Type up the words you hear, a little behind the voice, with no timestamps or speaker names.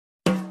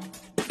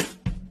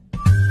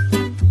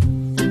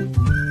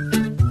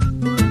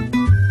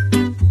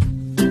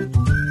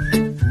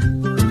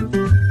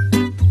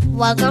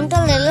Welcome to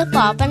Little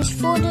Poppins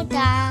Food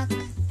Attack.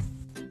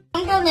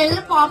 Welcome to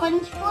Little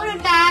Poppins Food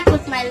Attack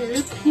with my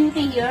little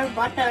cutie here,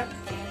 butter.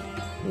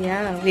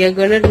 Yeah, we are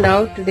gonna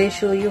now today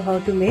show you how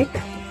to make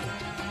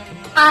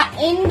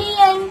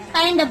Indian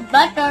kind of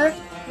butter,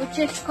 which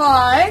is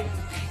called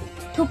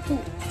tupu.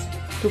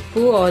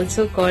 Tupu,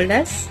 also called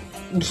as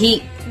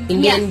ghee,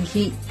 Indian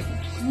ghee.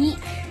 Ghee.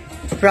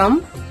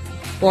 From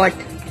what?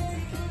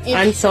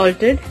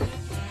 Unsalted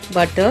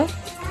butter.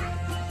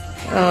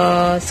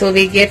 So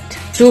we get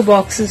 2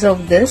 boxes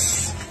of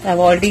this. I've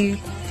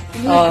already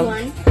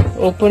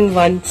opened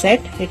one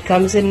set. It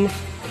comes in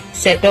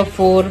set of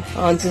 4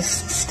 ounces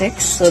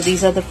sticks. So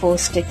these are the 4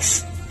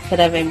 sticks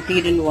that I've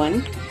emptied in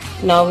one.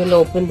 Now we'll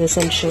open this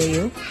and show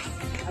you.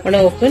 Wanna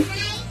open?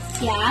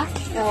 Yeah.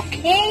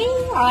 Okay.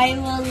 I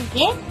will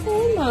get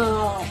to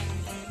now.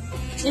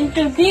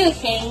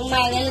 Introducing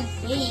my little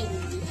baby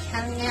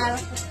coming out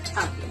of the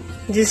tub.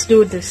 Just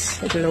do this.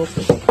 It will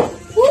open.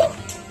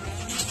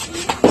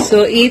 So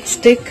each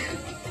stick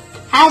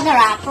has a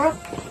wrapper.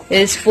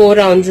 Is 4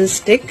 ounces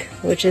stick,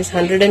 which is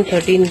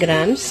 113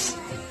 grams.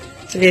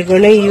 So we are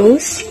going to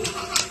use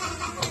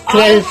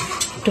 12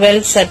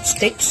 such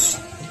sticks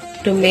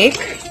to make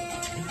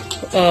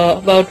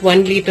about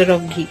 1 liter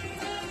of ghee.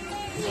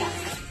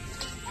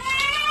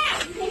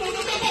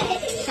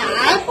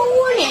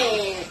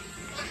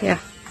 Yeah,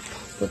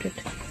 put it.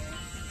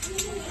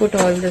 Put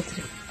all the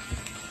 3,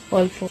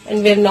 all 4.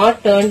 And we have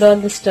not turned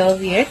on the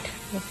stove yet.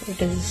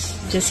 It is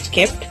just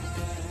kept.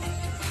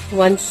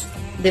 Once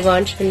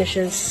Devansh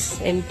finishes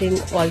emptying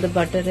all the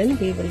butter in,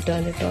 we will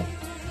turn it on.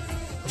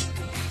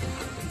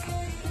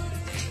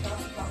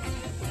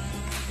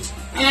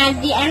 And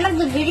at the end of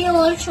the video,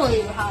 I'll show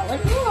you how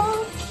it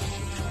works.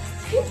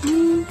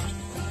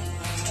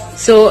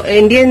 So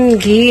Indian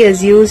ghee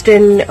is used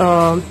in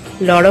a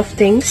lot of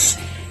things.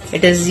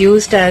 It is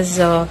used as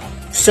a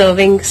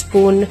serving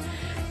spoon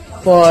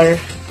for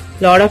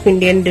lot of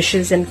Indian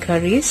dishes and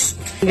curries.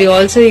 We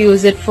also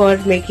use it for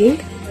making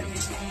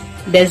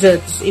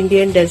desserts,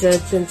 Indian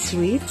desserts and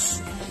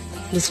sweets.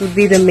 This would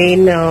be the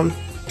main.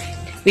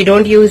 We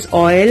don't use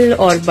oil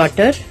or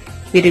butter.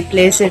 We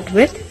replace it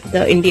with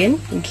the Indian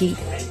ghee.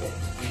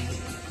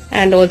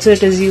 And also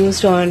it is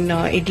used on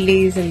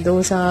idlis and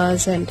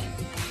dosas and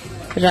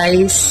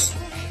rice.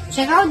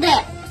 Check out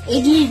the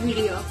idli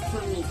video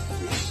for me.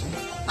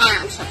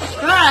 And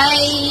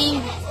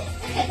subscribe.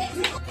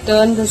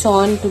 Turn this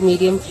on to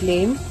medium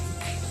flame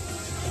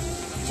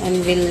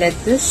and we'll let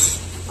this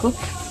cook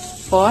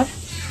for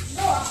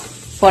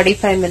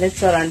 45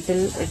 minutes or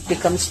until it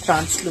becomes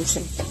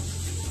translucent.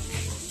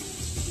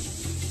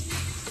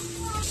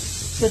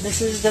 So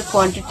this is the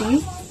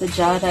quantity, the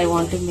jar I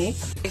want to make.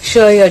 Make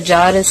sure your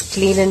jar is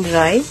clean and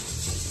dry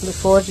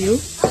before you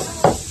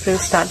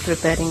start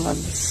preparing on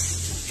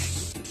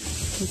this. You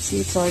can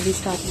see it's already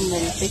starting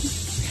melting.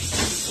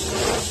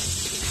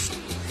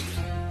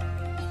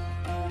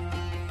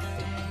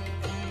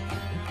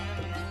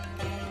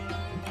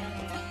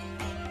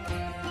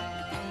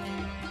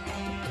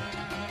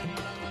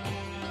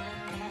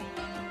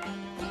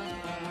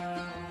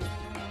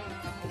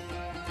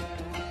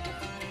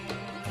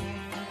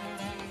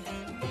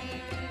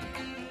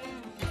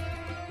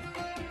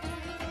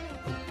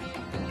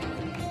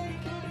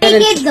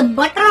 The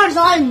butter is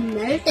all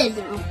melted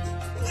now.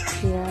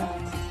 Yeah.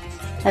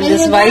 And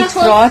this white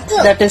froth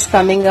that is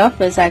coming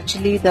up is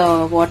actually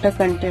the water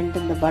content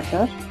in the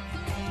butter.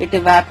 It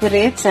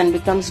evaporates and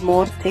becomes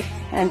more thick,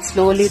 and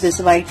slowly this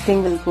white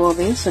thing will go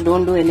away. So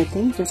don't do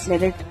anything. Just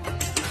let it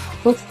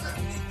cook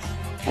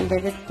and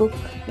let it cook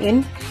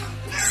in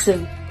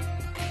sim.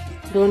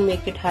 Don't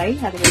make it high,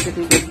 otherwise it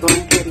will get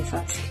burnt very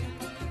fast.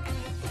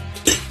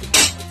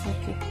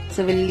 Okay.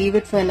 So we'll leave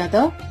it for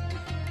another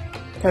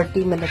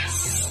 30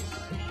 minutes.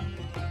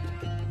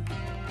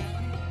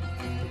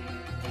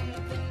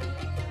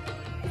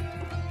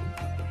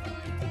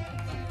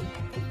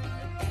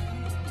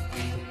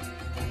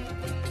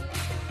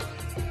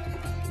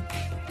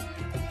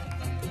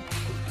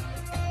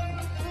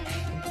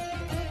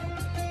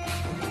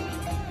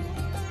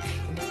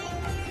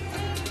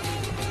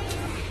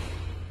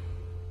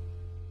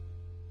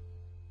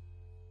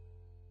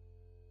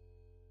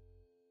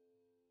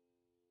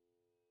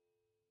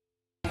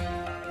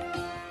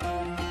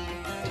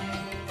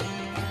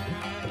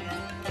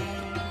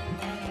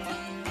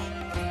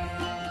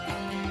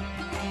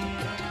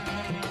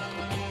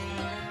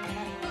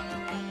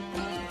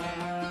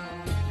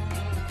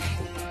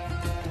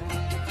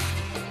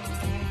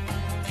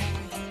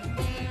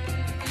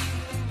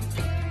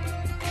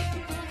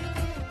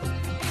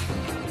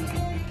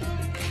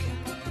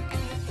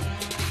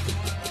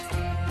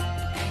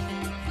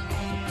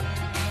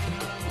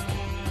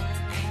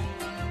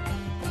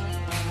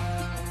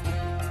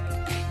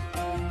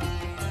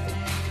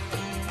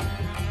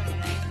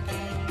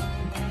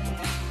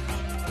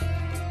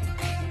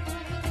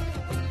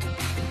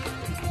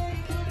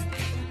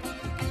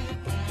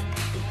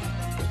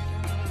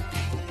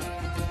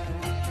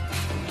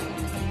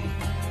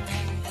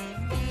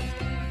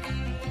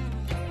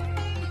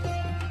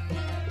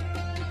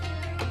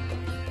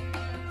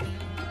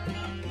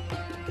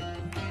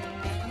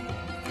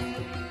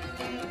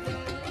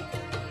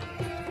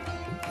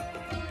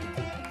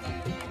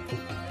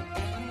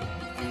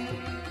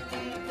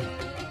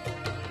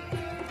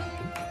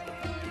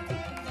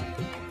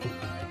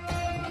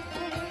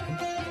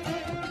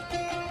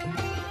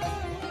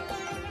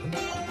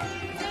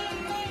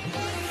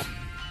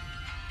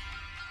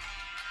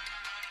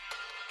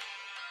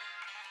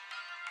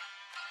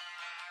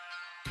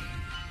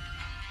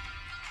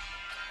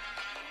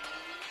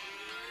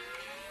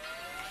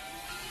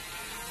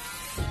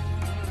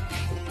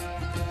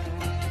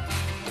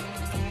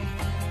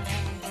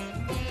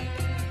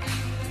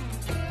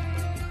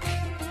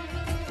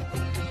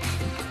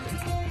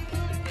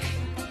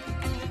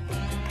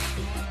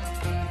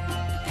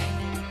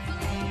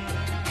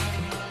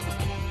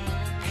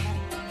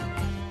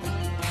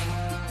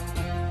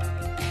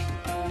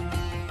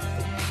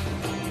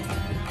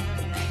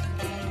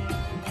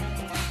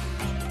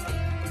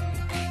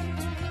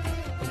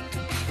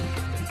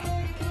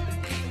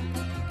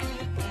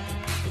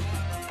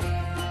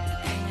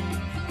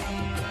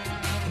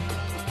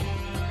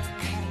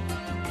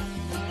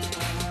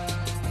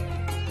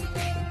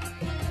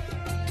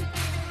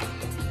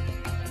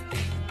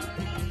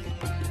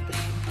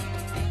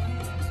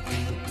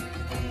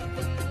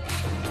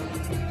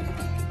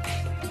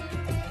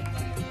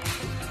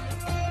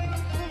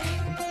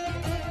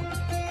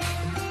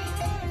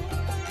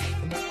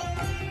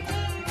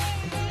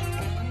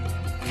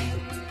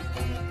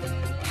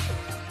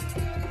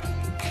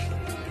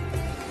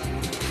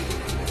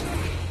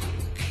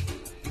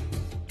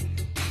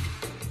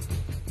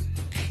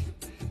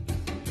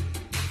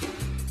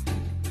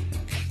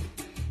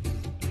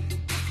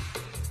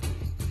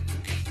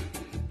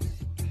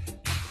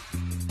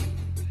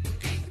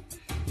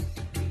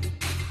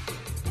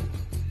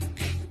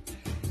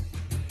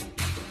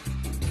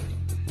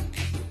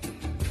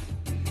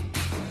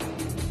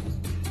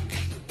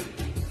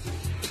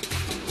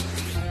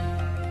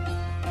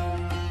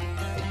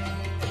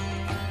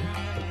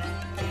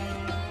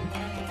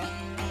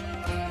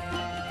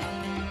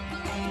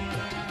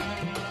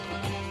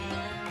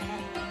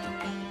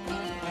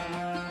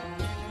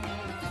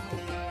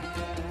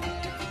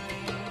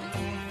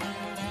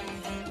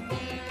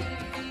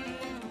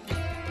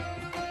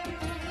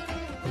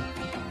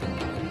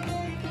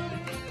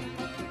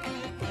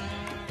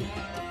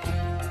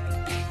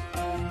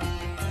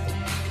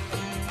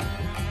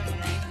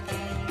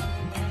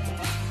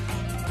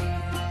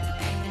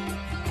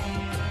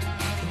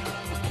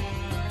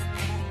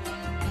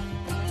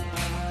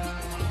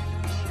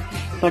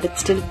 but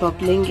it's still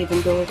bubbling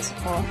even though it's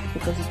hot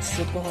because it's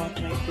super hot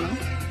right now.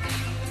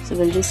 So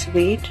we'll just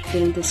wait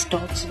till this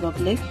stops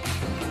bubbling,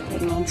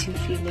 and once you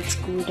feel it's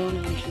cooled down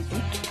a little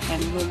bit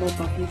and no more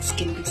bubbles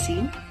can be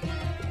seen,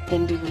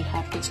 then we will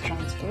have this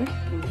transferred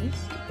to this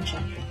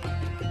jar.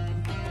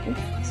 Okay,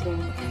 so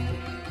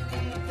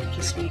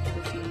just wait for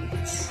a few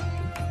minutes.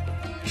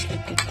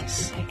 Look at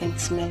this, I can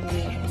smell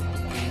the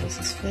aroma. This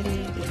is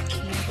very good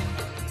ghee.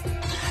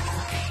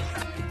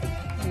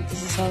 And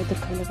this is how the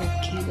color of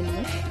ghee will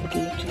look. It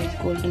will look like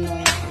golden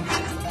oil.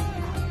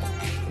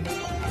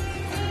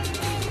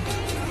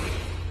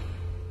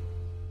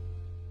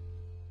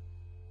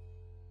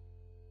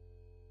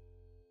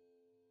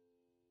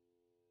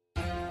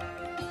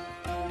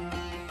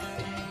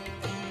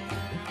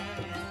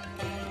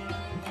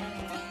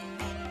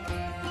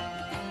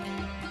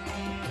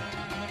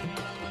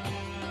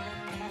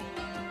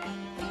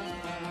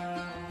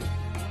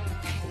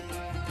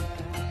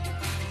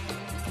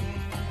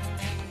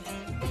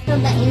 So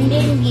the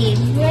Indian ghee is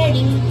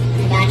ready.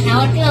 That's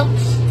how it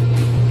looks.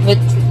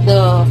 With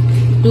the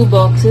 2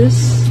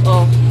 boxes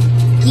of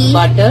Ghee.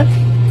 butter,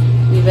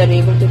 we were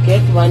able to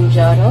get 1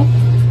 jar of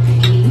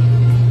ghee.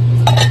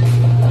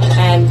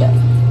 And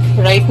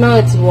right now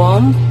it's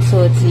warm,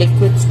 so it's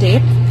liquid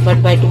state,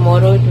 but by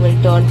tomorrow it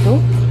will turn to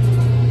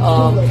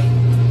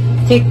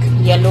thick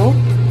yellow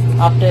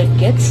after it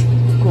gets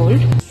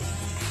cold.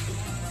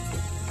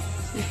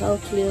 See how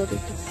clear it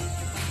is.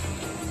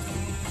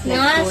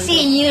 Now I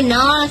see you.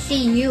 Now I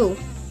see you.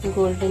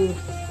 Golden.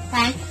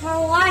 Thanks for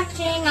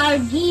watching our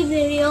ghee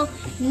video.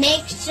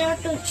 Make sure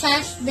to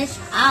test this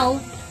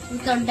out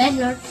with your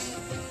desserts.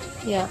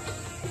 Yeah,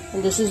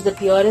 and this is the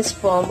purest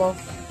form of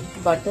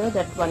butter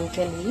that one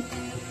can eat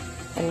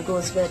and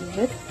goes well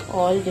with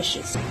all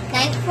dishes.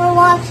 Thanks for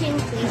watching.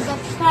 Please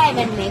subscribe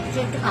and make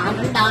sure to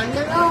comment down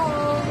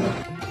below.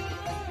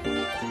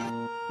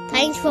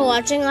 Thanks for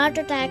watching Art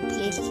Attack.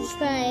 Please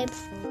subscribe.